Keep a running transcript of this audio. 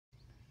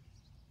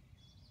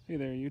Hey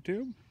there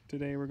YouTube.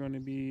 Today we're going to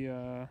be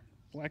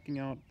blacking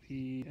out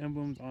the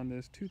emblems on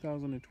this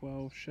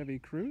 2012 Chevy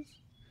Cruze.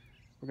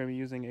 We're going to be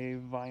using a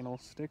vinyl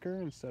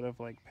sticker instead of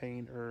like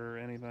paint or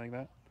anything like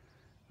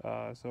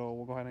that. So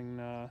we'll go ahead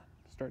and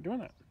start doing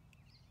that.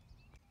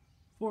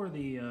 For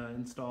the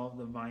install of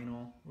the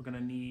vinyl, we're going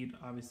to need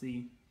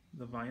obviously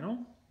the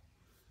vinyl.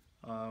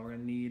 We're going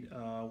to need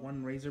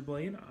one razor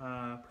blade,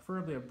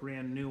 preferably a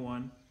brand new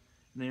one.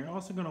 And then you're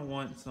also going to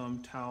want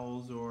some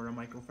towels or a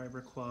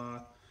microfiber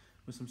cloth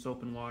with some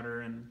soap and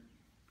water, and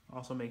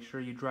also make sure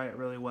you dry it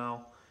really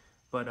well.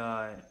 But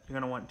you're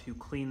going to want to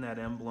clean that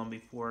emblem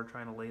before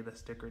trying to lay the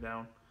sticker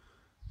down.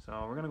 So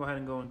we're going to go ahead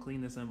and go and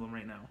clean this emblem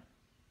right now.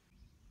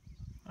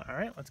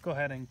 Alright, let's go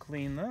ahead and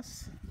clean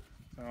this.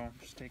 So I'm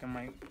just taking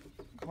my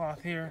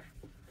cloth here.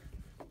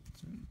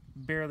 It's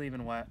barely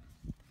even wet.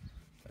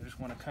 I just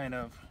want to kind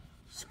of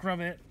scrub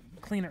it,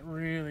 clean it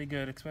really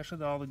good,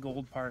 especially all the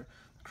gold part.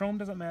 The chrome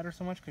doesn't matter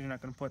so much because you're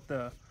not going to put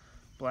the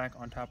black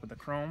on top of the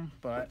chrome,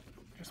 but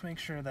just make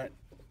sure that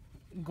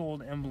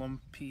gold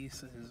emblem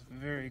piece is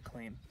very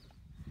clean.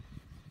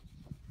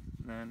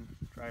 And then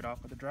dry it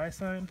off with the dry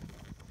side.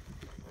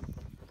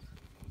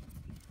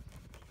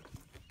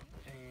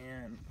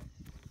 And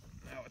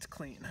now it's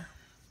clean.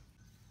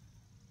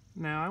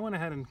 Now I went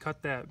ahead and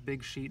cut that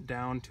big sheet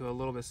down to a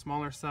little bit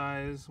smaller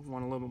size,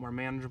 one a little bit more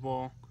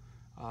manageable.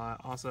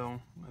 Also,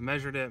 I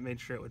measured it,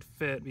 made sure it would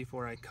fit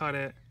before I cut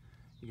it.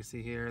 You can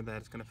see here that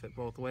it's going to fit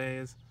both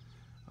ways.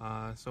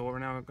 So what we're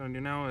now going to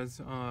do now is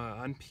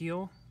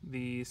unpeel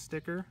the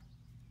sticker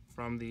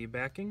from the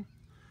backing,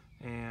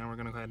 and we're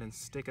going to go ahead and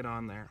stick it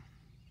on there.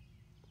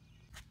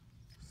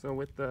 So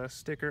with the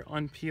sticker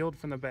unpeeled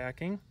from the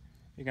backing,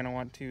 you're going to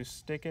want to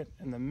stick it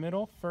in the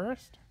middle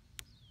first,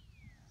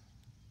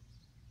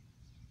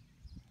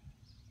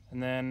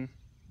 and then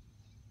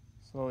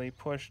slowly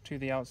push to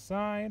the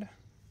outside,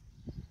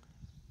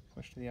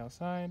 push to the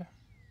outside,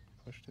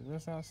 push to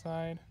this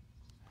outside,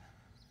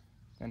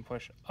 then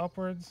push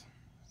upwards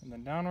and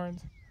then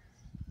downwards,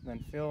 and then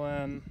fill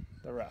in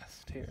the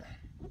rest here.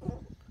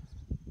 What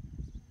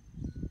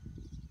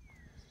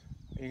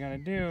you're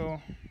going to do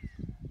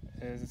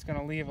is it's going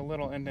to leave a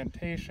little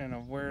indentation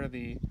of where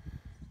the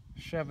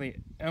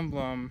Chevy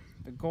emblem,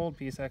 the gold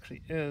piece,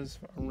 actually is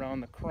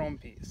around the chrome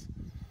piece.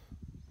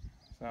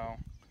 So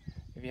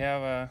if you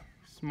have a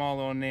small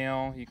little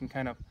nail, you can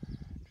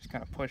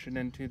just push it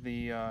into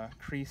the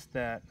crease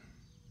that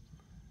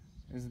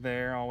is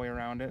there all the way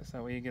around it, so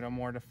that way you get a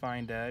more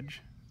defined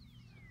edge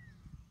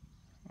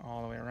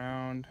all the way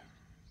around.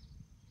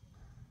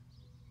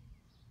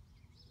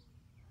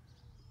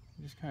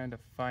 Just kind of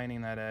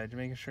defining that edge,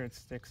 making sure it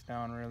sticks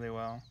down really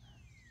well.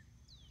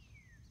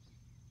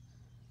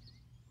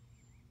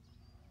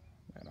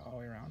 That all the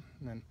way around,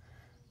 and then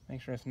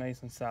make sure it's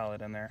nice and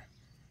solid in there.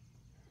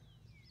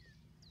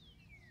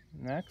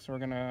 Next, we're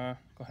gonna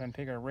go ahead and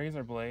take our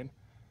razor blade,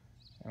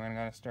 and I'm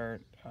gonna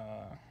start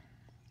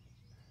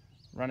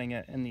running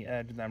it in the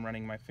edge that I'm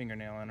running my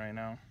fingernail in right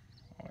now,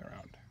 all the way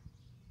around.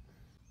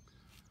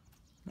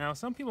 Now,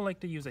 some people like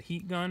to use a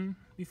heat gun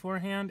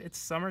beforehand. It's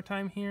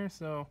summertime here,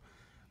 so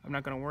I'm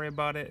not going to worry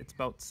about it. It's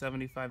about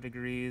 75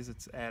 degrees.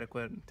 It's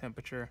adequate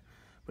temperature.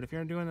 But if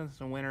you're doing this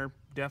in winter,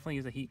 definitely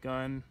use a heat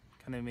gun.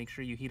 Kind of make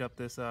sure you heat up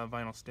this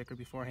vinyl sticker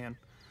beforehand.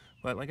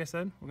 But like I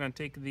said, we're going to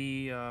take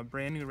the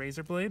brand new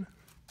razor blade.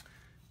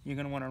 You're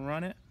going to want to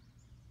run it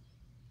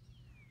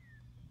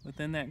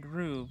within that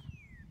groove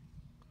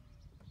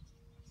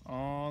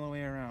all the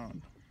way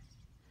around.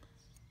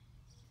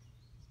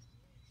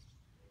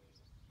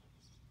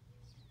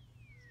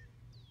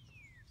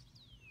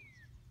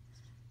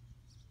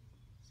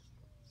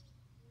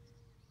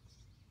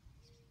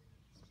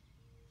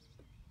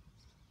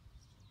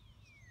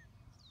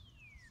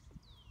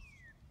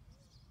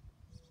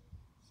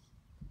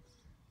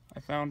 I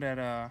found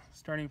that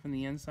starting from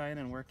the inside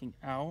and working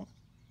out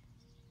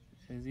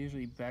is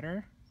usually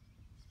better.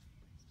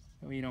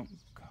 That way you don't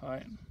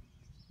cut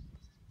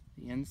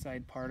the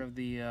inside part of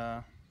the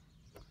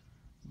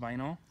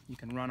vinyl. You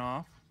can run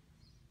off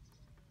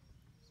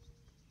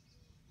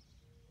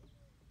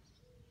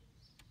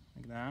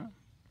like that,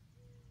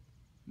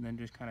 and then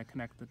just kind of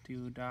connect the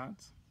two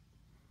dots,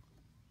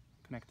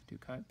 connect the two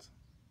cuts.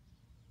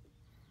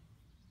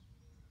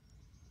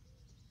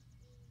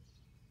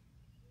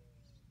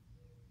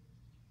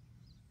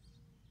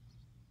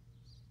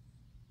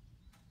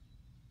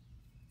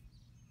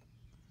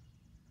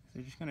 So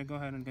you're just going to go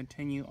ahead and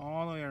continue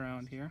all the way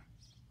around here.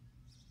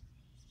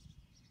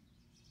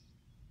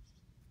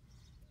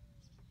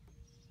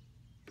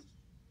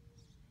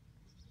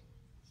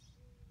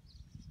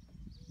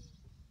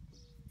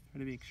 Try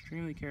to be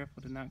extremely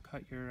careful to not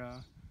cut your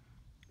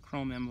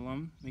chrome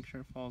emblem. Make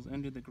sure it falls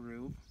into the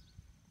groove.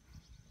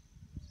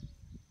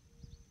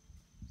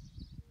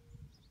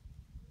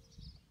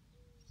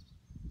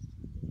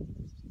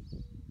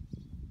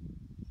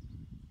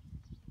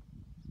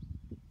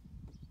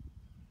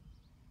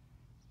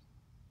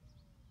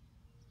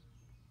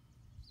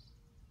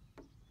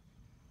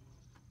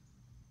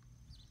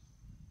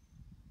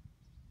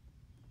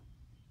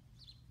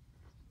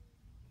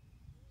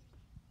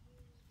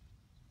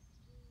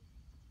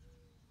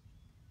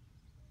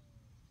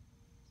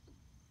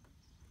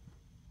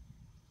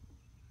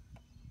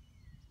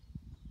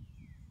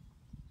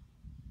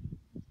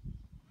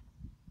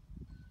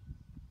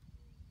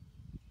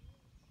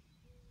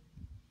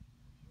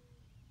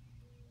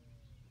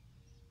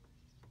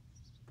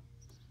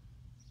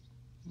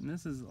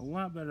 this is a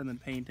lot better than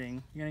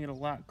painting. You're gonna get a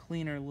lot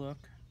cleaner look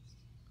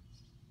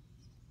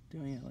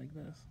doing it like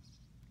this.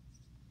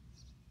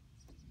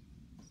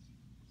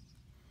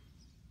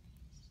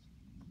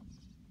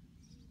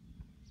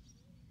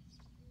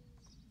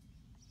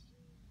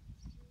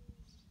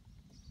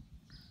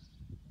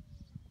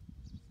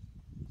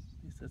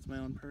 At least that's my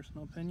own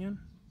personal opinion.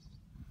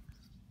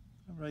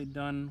 I've already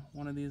done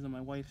one of these on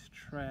my wife's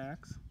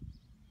tracks.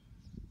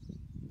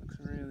 Looks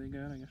really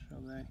good. I can show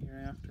that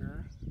here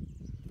after.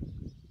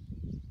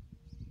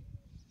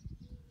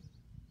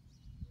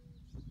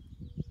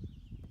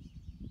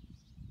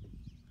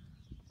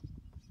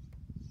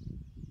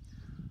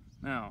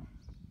 Now,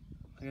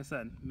 like I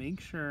said,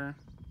 make sure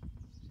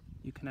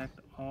you connect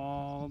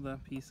all the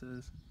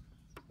pieces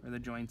where the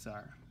joints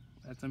are.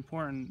 That's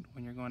important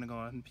when you're going to go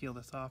ahead and peel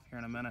this off here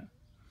in a minute,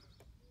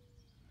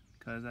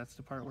 because that's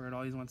the part where it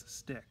always wants to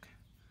stick.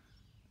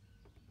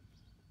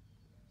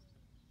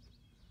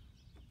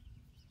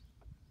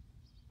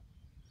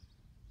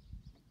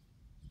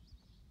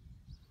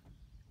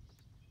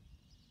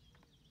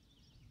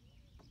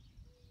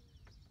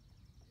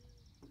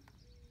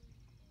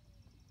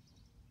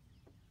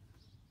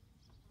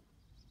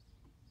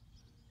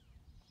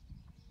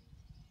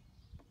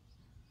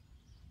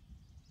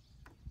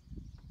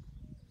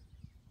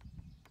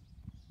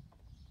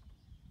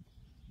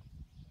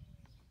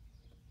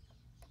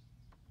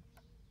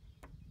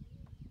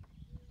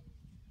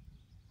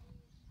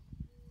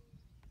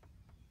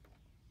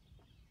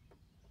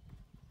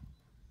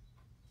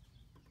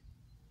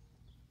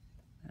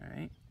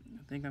 Alright,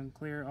 I think I'm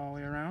clear all the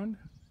way around.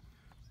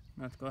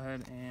 Let's go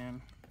ahead and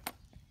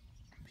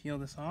peel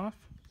this off.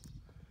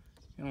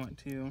 You want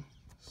to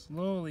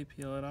slowly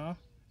peel it off,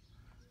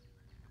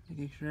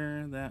 making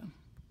sure that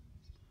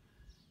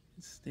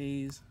it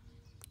stays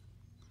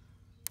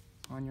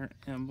on your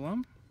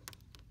emblem.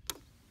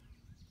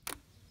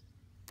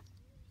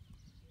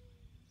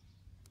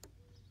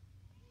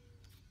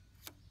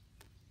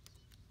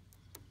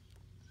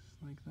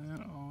 Just like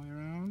that all the way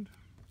around.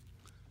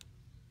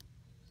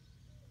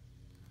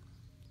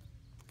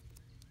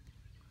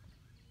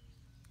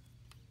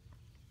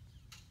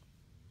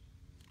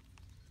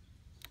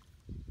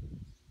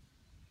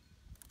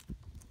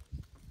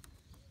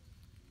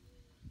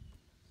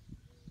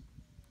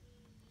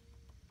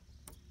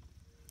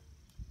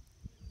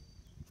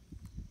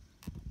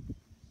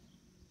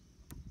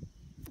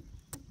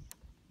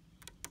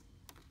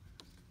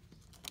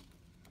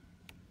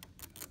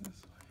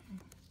 This way,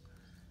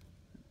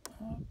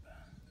 up,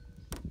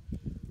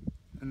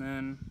 and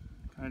then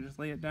kind of just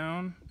lay it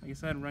down. Like I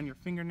said, run your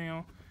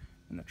fingernail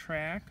in the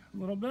track a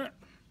little bit,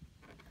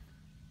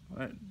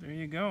 but there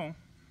you go.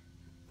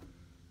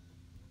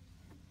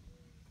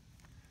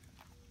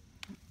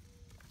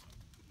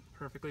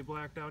 Perfectly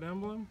blacked out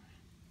emblem.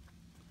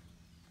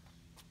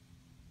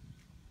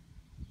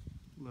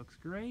 Looks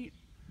great.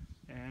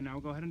 And now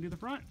we'll go ahead and do the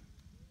front.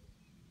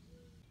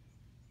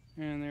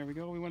 And there we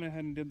go. We went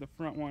ahead and did the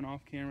front one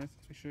off camera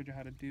since we showed you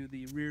how to do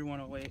the rear one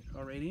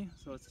already.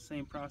 So it's the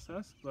same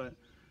process, but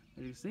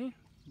as you see,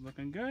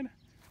 looking good.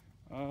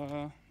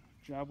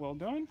 Job well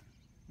done.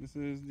 This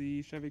is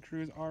the Chevy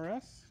Cruze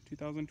RS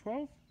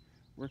 2012.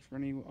 Works for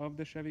any of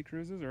the Chevy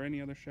Cruzes or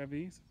any other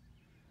Chevys.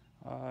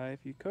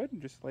 If you could,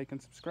 just like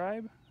and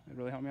subscribe. It'd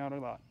really help me out a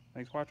lot.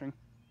 Thanks for watching.